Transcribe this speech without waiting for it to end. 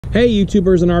Hey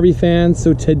YouTubers and RV fans,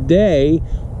 so today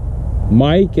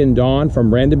Mike and Dawn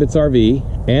from Random Bits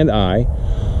RV and I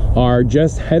are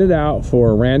just headed out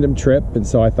for a random trip, and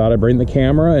so I thought I'd bring the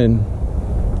camera and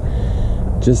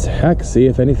just see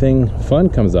if anything fun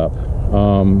comes up.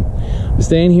 I'm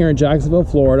staying here in Jacksonville,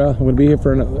 Florida. I'm going to be here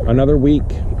for another week,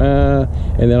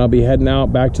 and then I'll be heading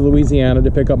out back to Louisiana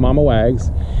to pick up Mama Wags,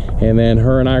 and then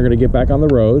her and I are going to get back on the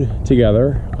road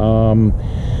together.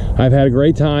 I've had a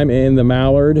great time in the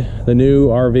Mallard, the new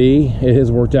RV. It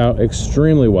has worked out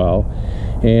extremely well,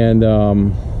 and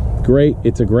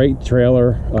it's a great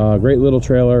trailer, great little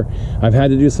trailer. I've had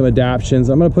to do some adaptations.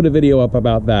 I'm going to put a video up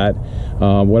about that,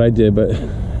 what I did, but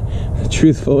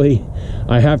truthfully,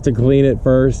 I have to clean it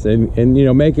first and you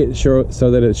know, make it so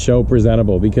that it's show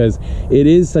presentable, because it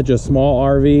is such a small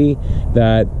RV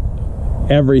that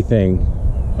everything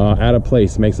out of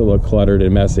place makes it look cluttered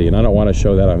and messy, and I don't want to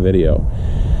show that on video.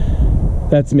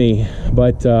 That's me,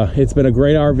 but it's been a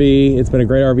great RV. It's been a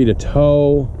great RV to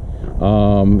tow,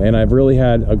 and I've really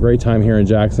had a great time here in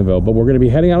Jacksonville. But we're going to be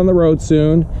heading out on the road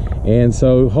soon, and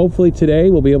so hopefully today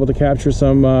we'll be able to capture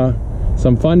some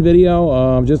fun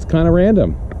video, just kind of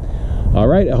random. All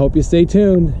right, I hope you stay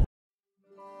tuned.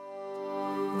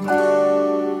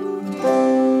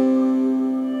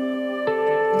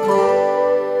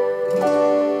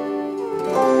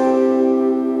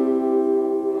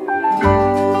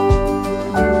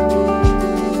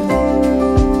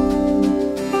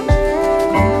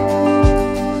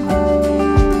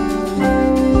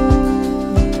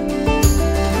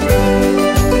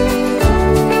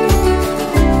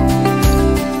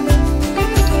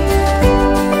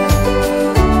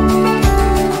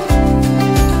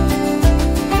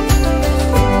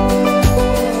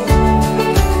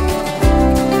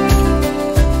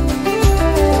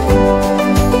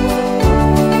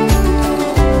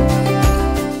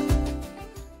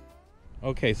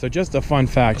 Okay, so just a fun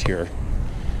fact here.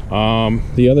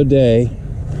 The other day,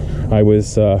 I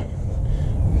was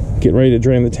getting ready to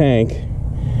drain the tank,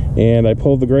 and I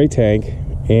pulled the gray tank,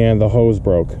 and the hose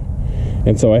broke.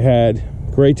 And so I had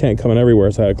gray tank coming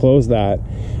everywhere, so I had to close that.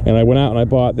 And I went out and I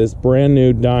bought this brand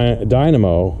new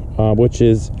dynamo, which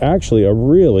is actually a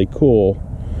really cool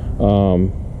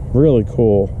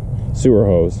sewer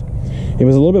hose. It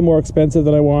was a little bit more expensive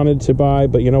than I wanted to buy,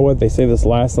 but you know what? They say this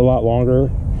lasts a lot longer.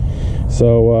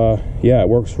 So yeah, it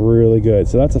works really good.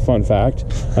 So that's a fun fact.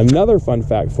 Another fun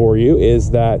fact for you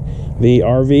is that the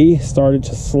RV started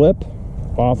to slip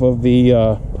off of the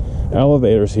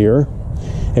elevators here,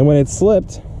 and when it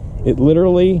slipped, it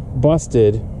literally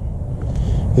busted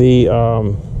the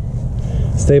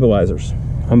stabilizers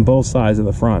on both sides of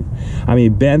the front. I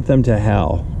mean, bent them to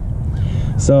hell.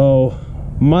 So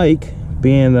Mike,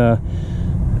 being the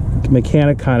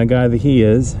mechanic kind of guy that he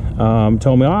is,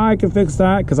 told me, oh, I can fix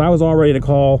that, because I was all ready to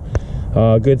call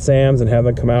Good Sam's and have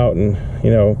them come out, and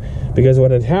you know, because what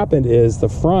had happened is the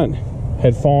front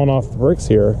had fallen off the bricks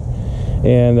here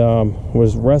and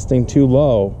was resting too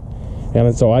low,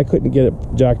 and so I couldn't get it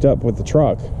jacked up with the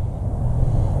truck.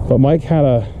 But Mike had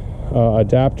a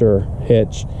adapter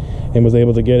hitch and was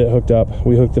able to get it hooked up.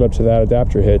 We hooked it up to that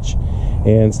adapter hitch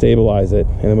and stabilize it,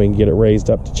 and then we can get it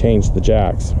raised up to change the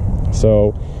jacks.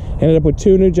 So ended up with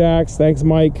 2 new jacks. Thanks,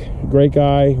 Mike. Great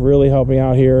guy. Really helped me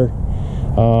out here.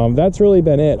 That's really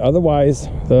been it. Otherwise,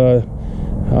 the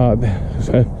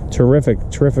terrific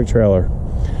trailer.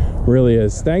 Really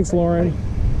is. Thanks, Lauren.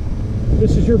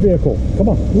 This is your vehicle. Come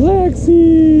on.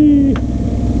 Lexi!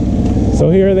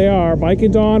 So here they are, Mike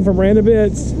and Dawn from Random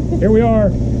Bits. Here we are.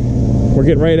 We're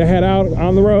getting ready to head out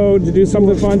on the road to do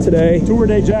something fun today. Tour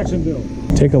Day Jacksonville.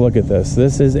 Take a look at this.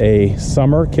 This is a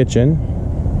summer kitchen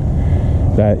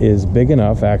that is big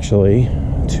enough actually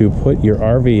to put your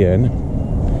RV in,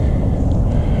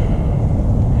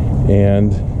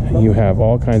 and you have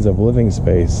all kinds of living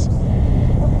space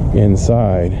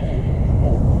inside.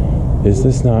 Is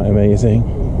this not amazing?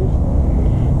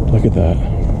 Look at that.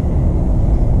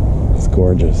 It's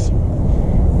gorgeous.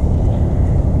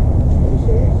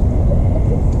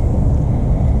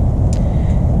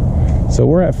 So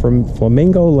we're at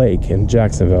Flamingo Lake in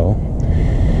Jacksonville,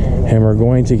 and we're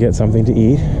going to get something to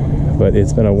eat, but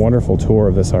it's been a wonderful tour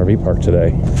of this RV park today.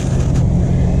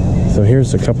 So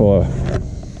here's a couple of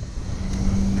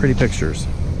pretty pictures.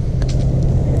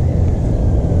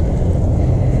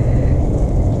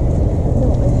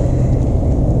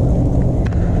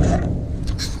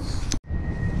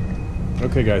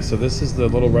 Okay guys, so this is the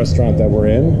little restaurant that we're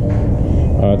in.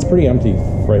 It's pretty empty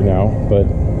right now, but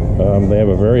they have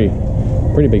a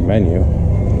pretty big menu.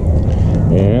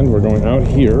 And we're going out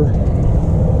here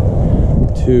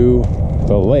to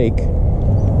the lake.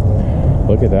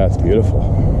 Look at that, it's beautiful.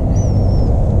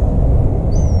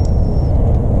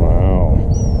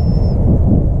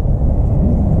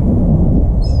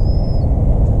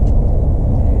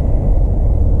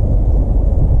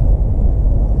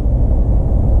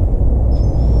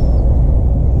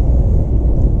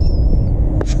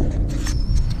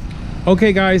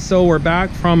 Okay guys, so we're back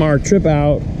from our trip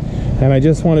out, and I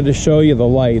just wanted to show you the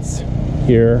lights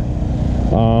here.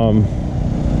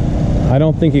 I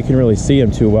don't think you can really see them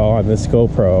too well on this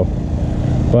GoPro,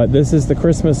 but this is the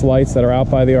Christmas lights that are out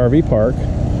by the RV park,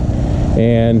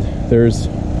 and there's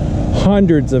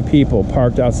hundreds of people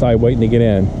parked outside waiting to get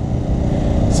in.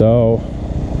 So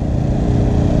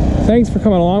thanks for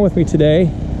coming along with me today.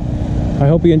 I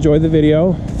hope you enjoyed the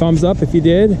video. Thumbs up if you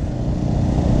did,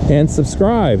 and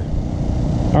subscribe.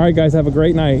 All right guys, have a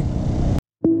great night.